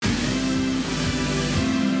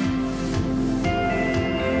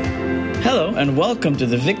Hello and welcome to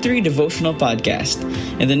the Victory Devotional Podcast.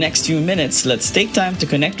 In the next few minutes, let's take time to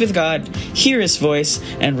connect with God, hear His voice,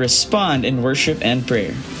 and respond in worship and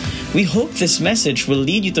prayer. We hope this message will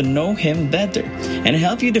lead you to know Him better and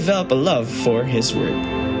help you develop a love for His Word.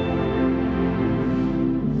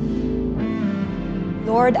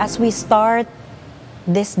 Lord, as we start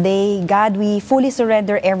this day, God, we fully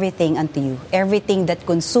surrender everything unto you. Everything that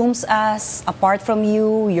consumes us, apart from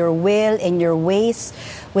you, your will and your ways,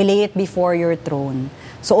 we lay it before your throne.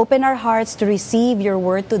 So open our hearts to receive your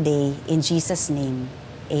word today. In Jesus' name,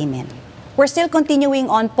 amen. We're still continuing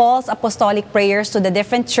on Paul's apostolic prayers to the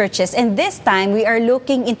different churches, and this time we are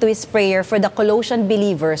looking into his prayer for the Colossian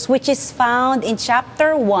believers, which is found in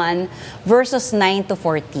chapter 1, verses 9 to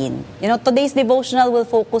 14. Today's devotional will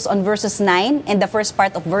focus on verses 9 and the first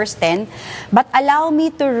part of verse 10, but allow me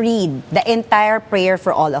to read the entire prayer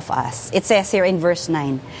for all of us. It says here in verse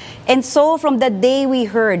 9, "And so from the day we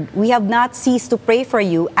heard, we have not ceased to pray for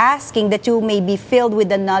you, asking that you may be filled with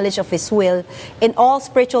the knowledge of His will in all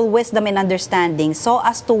spiritual wisdom and understanding, so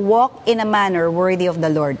as to walk in a manner worthy of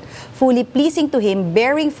the Lord, fully pleasing to Him,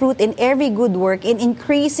 bearing fruit in every good work, and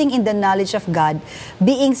increasing in the knowledge of God,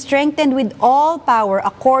 being strengthened with all power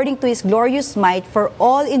according to His glorious might, for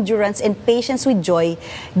all endurance and patience with joy,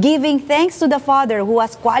 giving thanks to the Father who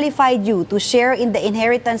has qualified you to share in the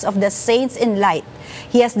inheritance of the saints in light.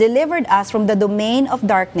 He has delivered us from the domain of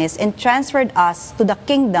darkness and transferred us to the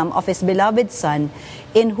kingdom of His beloved Son,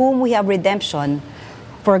 in whom we have redemption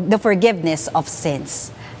for the forgiveness of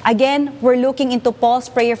sins." Again, we're looking into Paul's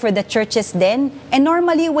prayer for the churches then. And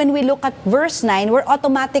normally when we look at verse 9, we're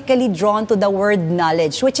automatically drawn to the word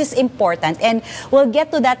knowledge, which is important. And we'll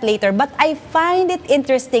get to that later. But I find it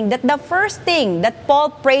interesting that the first thing that Paul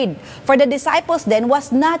prayed for the disciples then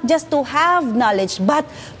was not just to have knowledge, but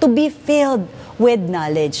to be filled with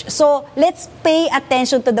knowledge. So let's pay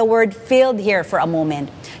attention to the word filled here for a moment.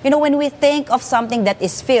 When we think of something that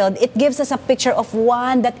is filled, it gives us a picture of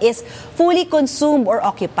one that is fully consumed or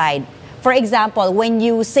occupied. For example, when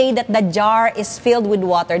you say that the jar is filled with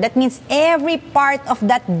water, that means every part of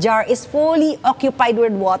that jar is fully occupied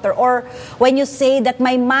with water. Or when you say that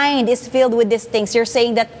my mind is filled with these things, you're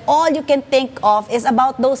saying that all you can think of is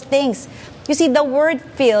about those things. You see, the word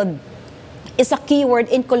filled is a key word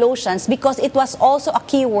in Colossians because it was also a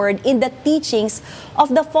key word in the teachings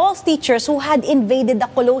of the false teachers who had invaded the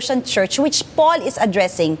Colossian church, which Paul is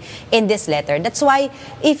addressing in this letter. That's why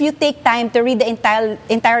if you take time to read the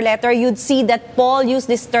entire letter, you'd see that Paul used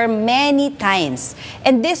this term many times.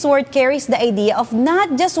 And this word carries the idea of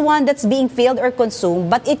not just one that's being filled or consumed,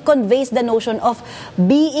 but it conveys the notion of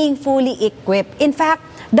being fully equipped. In fact,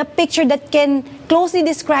 the picture that can closely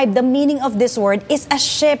describe the meaning of this word is a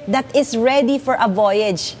ship that is ready for a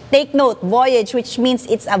voyage. Take note, voyage, which means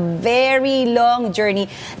it's a very long journey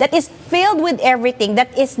that is filled with everything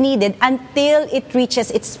that is needed until it reaches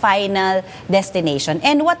its final destination.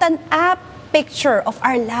 And what an apt picture of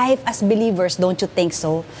our life as believers, don't you think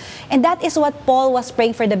so? And that is what Paul was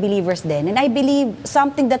praying for the believers then. And I believe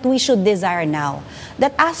something that we should desire now.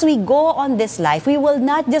 That as we go on this life, we will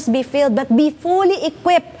not just be filled, but be fully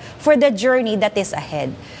equipped for the journey that is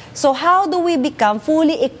ahead. So how do we become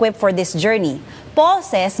fully equipped for this journey? Paul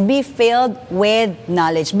says, be filled with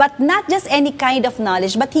knowledge. But not just any kind of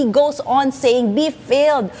knowledge, but he goes on saying, be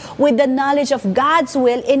filled with the knowledge of God's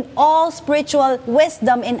will in all spiritual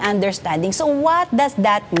wisdom and understanding. So what does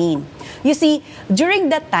that mean? You see, during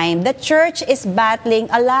that time, the church is battling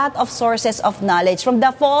a lot of sources of knowledge from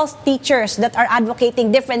the false teachers that are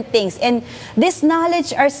advocating different things. And this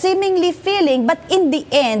knowledge are seemingly filling, but in the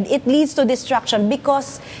end, it leads to destruction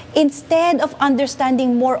because instead of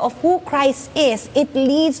understanding more of who Christ is, it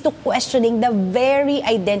leads to questioning the very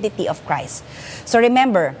identity of Christ. So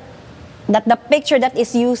remember that the picture that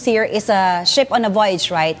is used here is a ship on a voyage,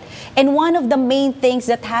 right? And one of the main things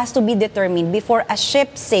that has to be determined before a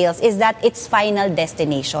ship sails is that its final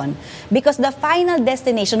destination. Because the final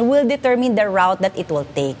destination will determine the route that it will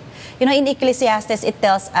take. In Ecclesiastes, it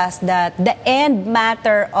tells us that the end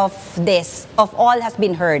matter of all has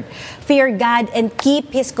been heard. Fear God and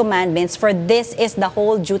keep His commandments, for this is the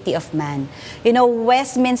whole duty of man.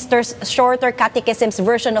 Westminster's Shorter Catechism's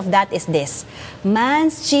version of that is this: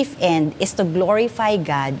 man's chief end is to glorify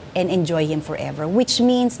God and enjoy Him forever, which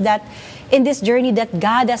means that in this journey that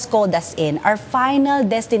God has called us in, our final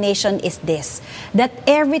destination is this, that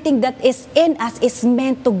everything that is in us is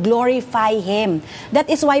meant to glorify Him. That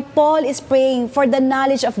is why Paul is praying for the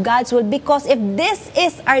knowledge of God's will, because if this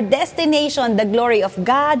is our destination, the glory of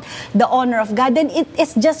God, the honor of God, then it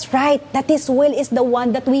is just right that His will is the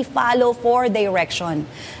one that we follow for direction.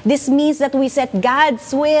 This means that we set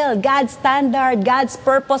God's will, God's standard, God's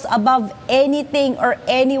purpose above anything or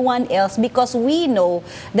anyone else, because we know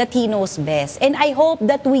that He knows best. And I hope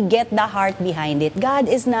that we get the heart behind it. God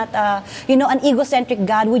is not an egocentric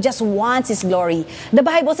God who just wants His glory. The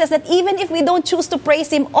Bible says that even if we don't choose to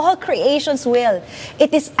praise Him, all creations will.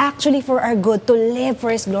 It is actually for our good to live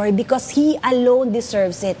for His glory, because He alone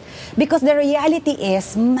deserves it. Because the reality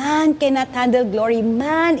is, man cannot handle glory.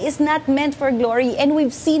 Man is not meant for glory. And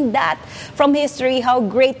we've seen that from history, how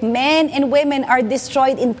great men and women are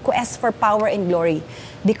destroyed in quest for power and glory.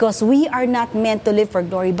 Because we are not meant to live for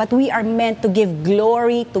glory, but we are meant to give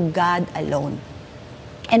glory to God alone.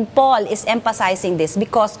 And Paul is emphasizing this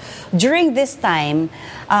because during this time,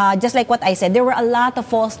 just like what I said, there were a lot of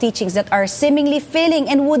false teachings that are seemingly filling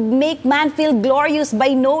and would make man feel glorious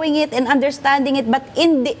by knowing it and understanding it. But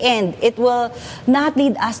in the end, it will not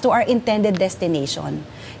lead us to our intended destination.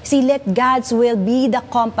 See, let God's will be the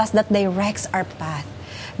compass that directs our path.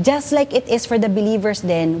 Just like it is for the believers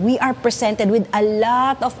then, we are presented with a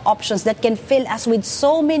lot of options that can fill us with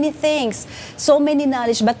so many things, so many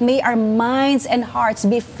knowledge, but may our minds and hearts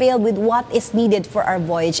be filled with what is needed for our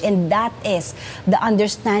voyage, and that is the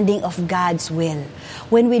understanding of God's will.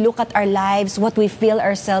 When we look at our lives, what we feel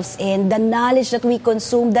ourselves in, the knowledge that we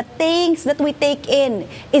consume, the things that we take in,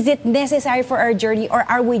 is it necessary for our journey, or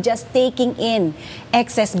are we just taking in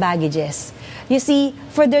excess baggages? You see,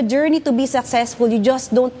 for the journey to be successful, you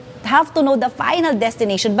just don't have to know the final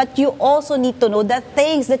destination, but you also need to know the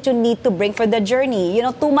things that you need to bring for the journey.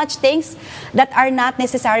 Too much things that are not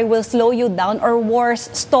necessary will slow you down, or worse,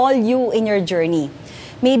 stall you in your journey.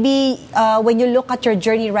 Maybe when you look at your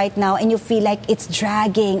journey right now and you feel like it's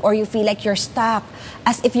dragging, or you feel like you're stuck,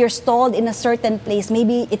 as if you're stalled in a certain place,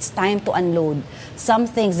 maybe it's time to unload some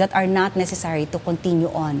things that are not necessary to continue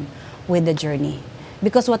on with the journey.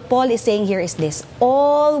 Because what Paul is saying here is this: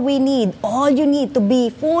 all you need to be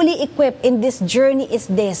fully equipped in this journey is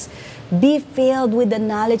this: be filled with the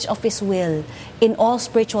knowledge of His will in all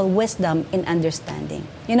spiritual wisdom and understanding.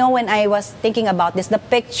 When I was thinking about this, the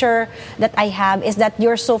picture that I have is that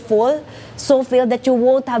you're so full, so filled that you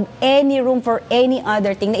won't have any room for any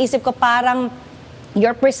other thing. Naisip ko parang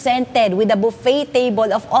you're presented with a buffet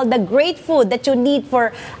table of all the great food that you need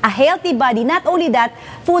for a healthy body. Not only that,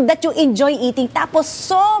 food that you enjoy eating. Tapos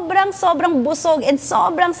sobrang busog and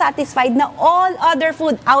sobrang satisfied na all other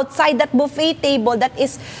food outside that buffet table that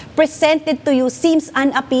is presented to you seems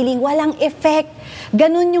unappealing. Walang effect.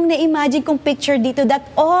 Ganun yung na-imagine kong picture dito, that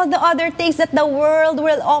all the other things that the world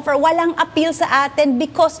will offer, walang appeal sa atin,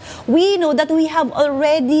 because we know that we have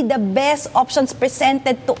already the best options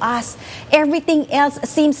presented to us. Everything else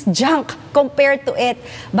seems junk compared to it.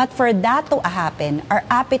 But for that to happen, our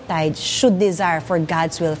appetite should desire for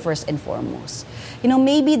God's will first and foremost.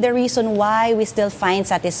 Maybe the reason why we still find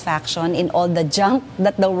satisfaction in all the junk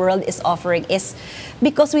that the world is offering is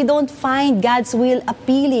because we don't find God's will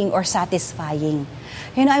appealing or satisfying.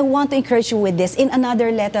 I want to encourage you with this. In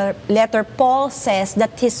another letter, Paul says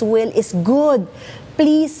that His will is good,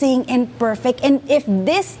 pleasing, and perfect. And if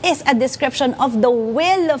this is a description of the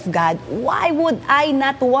will of God, why would I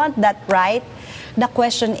not want that, right? The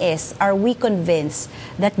question is, are we convinced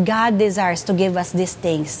that God desires to give us these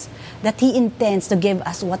things, that He intends to give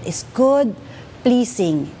us what is good,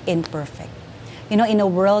 pleasing, and perfect? In a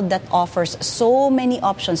world that offers so many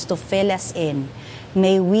options to fill us in,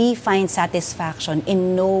 may we find satisfaction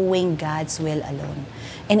in knowing God's will alone.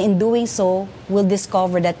 And in doing so, we'll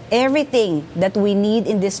discover that everything that we need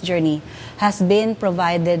in this journey has been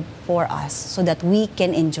provided for us so that we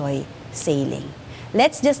can enjoy sailing.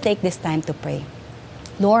 Let's just take this time to pray.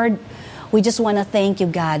 Lord, we just want to thank you,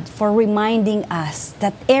 God, for reminding us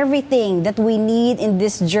that everything that we need in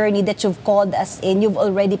this journey that you've called us in, you've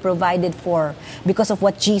already provided for because of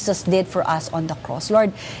what Jesus did for us on the cross.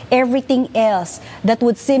 Lord, everything else that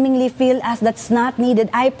would seemingly feel as that's not needed,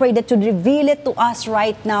 I pray that you'd reveal it to us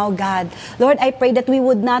right now, God. Lord, I pray that we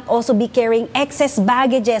would not also be carrying excess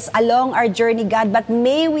baggages along our journey, God, but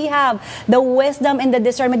may we have the wisdom and the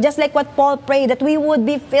discernment, just like what Paul prayed, that we would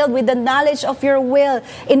be filled with the knowledge of your will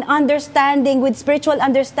in understanding understanding, with spiritual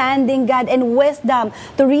understanding, God, and wisdom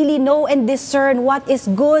to really know and discern what is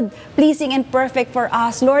good, pleasing, and perfect for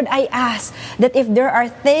us. Lord, I ask that if there are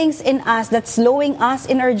things in us that's slowing us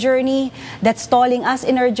in our journey, that's stalling us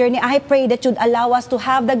in our journey, I pray that you'd allow us to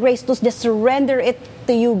have the grace to just surrender it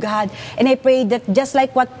to you, God. And I pray that just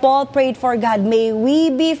like what Paul prayed for, God, may we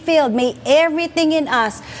be filled, may everything in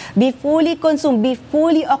us be fully consumed, be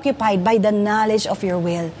fully occupied by the knowledge of your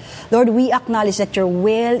will. Lord, we acknowledge that your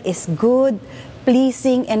will is good,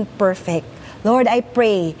 pleasing, and perfect. Lord, I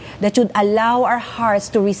pray that you'd allow our hearts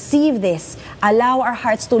to receive this, allow our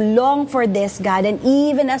hearts to long for this, God, and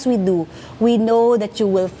even as we do, we know that you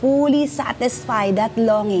will fully satisfy that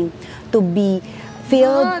longing to be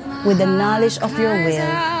filled with the knowledge of your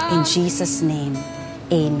will. In Jesus' name,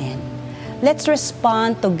 amen. Let's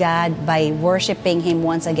respond to God by worshiping Him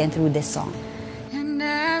once again through this song. And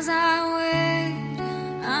as I wait,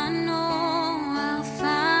 I know I'll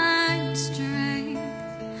find strength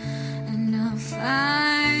and I'll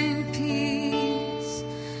find peace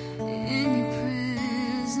in your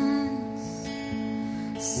presence.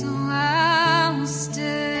 So I will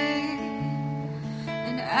stay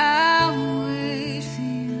and I will wait for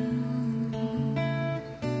you.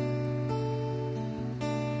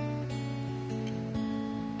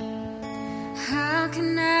 How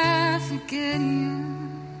can I forget you?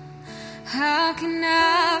 How can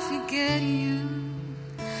I forget you?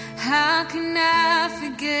 How can I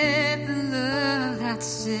forget the love that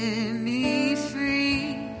set me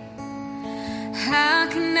free? How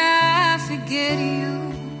can I forget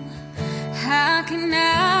you? How can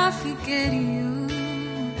I forget you?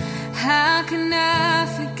 How can I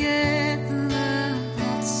forget the love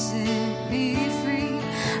that set me free?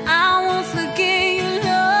 I won't forget you,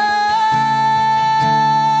 Lord.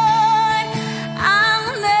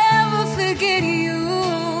 I'll never forget you.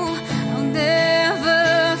 I'll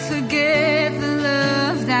never forget the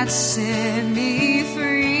love that set me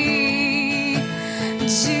free.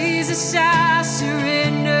 Jesus, I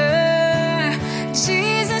surrender.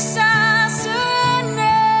 Jesus, I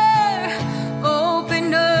surrender.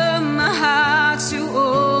 Open up my heart to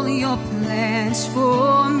all your plans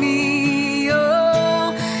for me.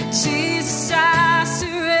 Oh, Jesus, I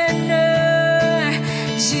surrender.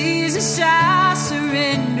 Jesus, I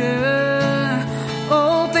surrender.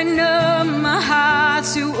 Open up my heart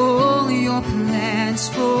to all your plans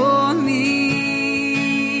for me.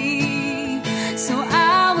 So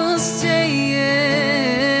I will stay.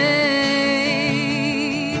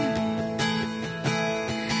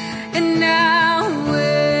 And I'll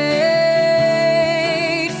wait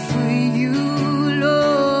for you,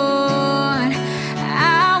 Lord.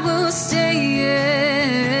 I will stay.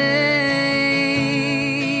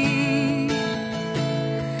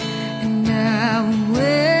 And I'll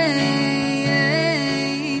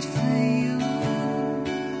wait for you.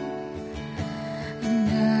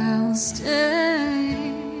 And I'll stay.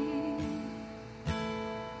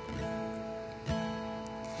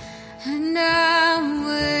 And I'll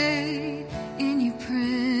wait in your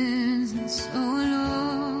presence, oh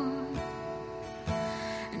Lord.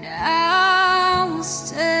 And I will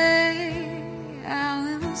stay, I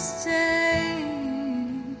will stay.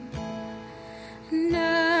 And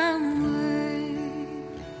I'll wait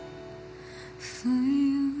for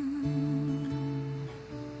you.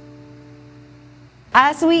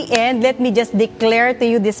 As we end, let me just declare to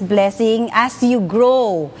you this blessing. As you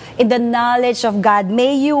grow in the knowledge of God,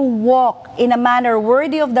 may you walk in a manner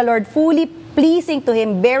worthy of the Lord, fully pleasing to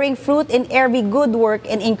Him, bearing fruit in every good work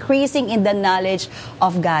and increasing in the knowledge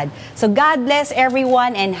of God. So God bless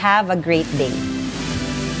everyone and have a great day.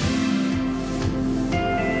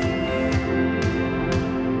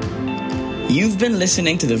 You've been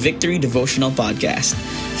listening to the Victory Devotional Podcast.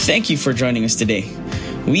 Thank you for joining us today.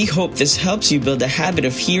 We hope this helps you build a habit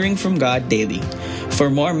of hearing from God daily.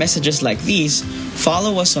 For more messages like these,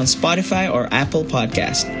 follow us on Spotify or Apple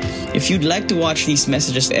Podcast. If you'd like to watch these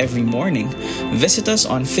messages every morning, visit us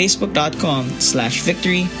on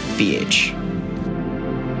facebook.com/victoryph.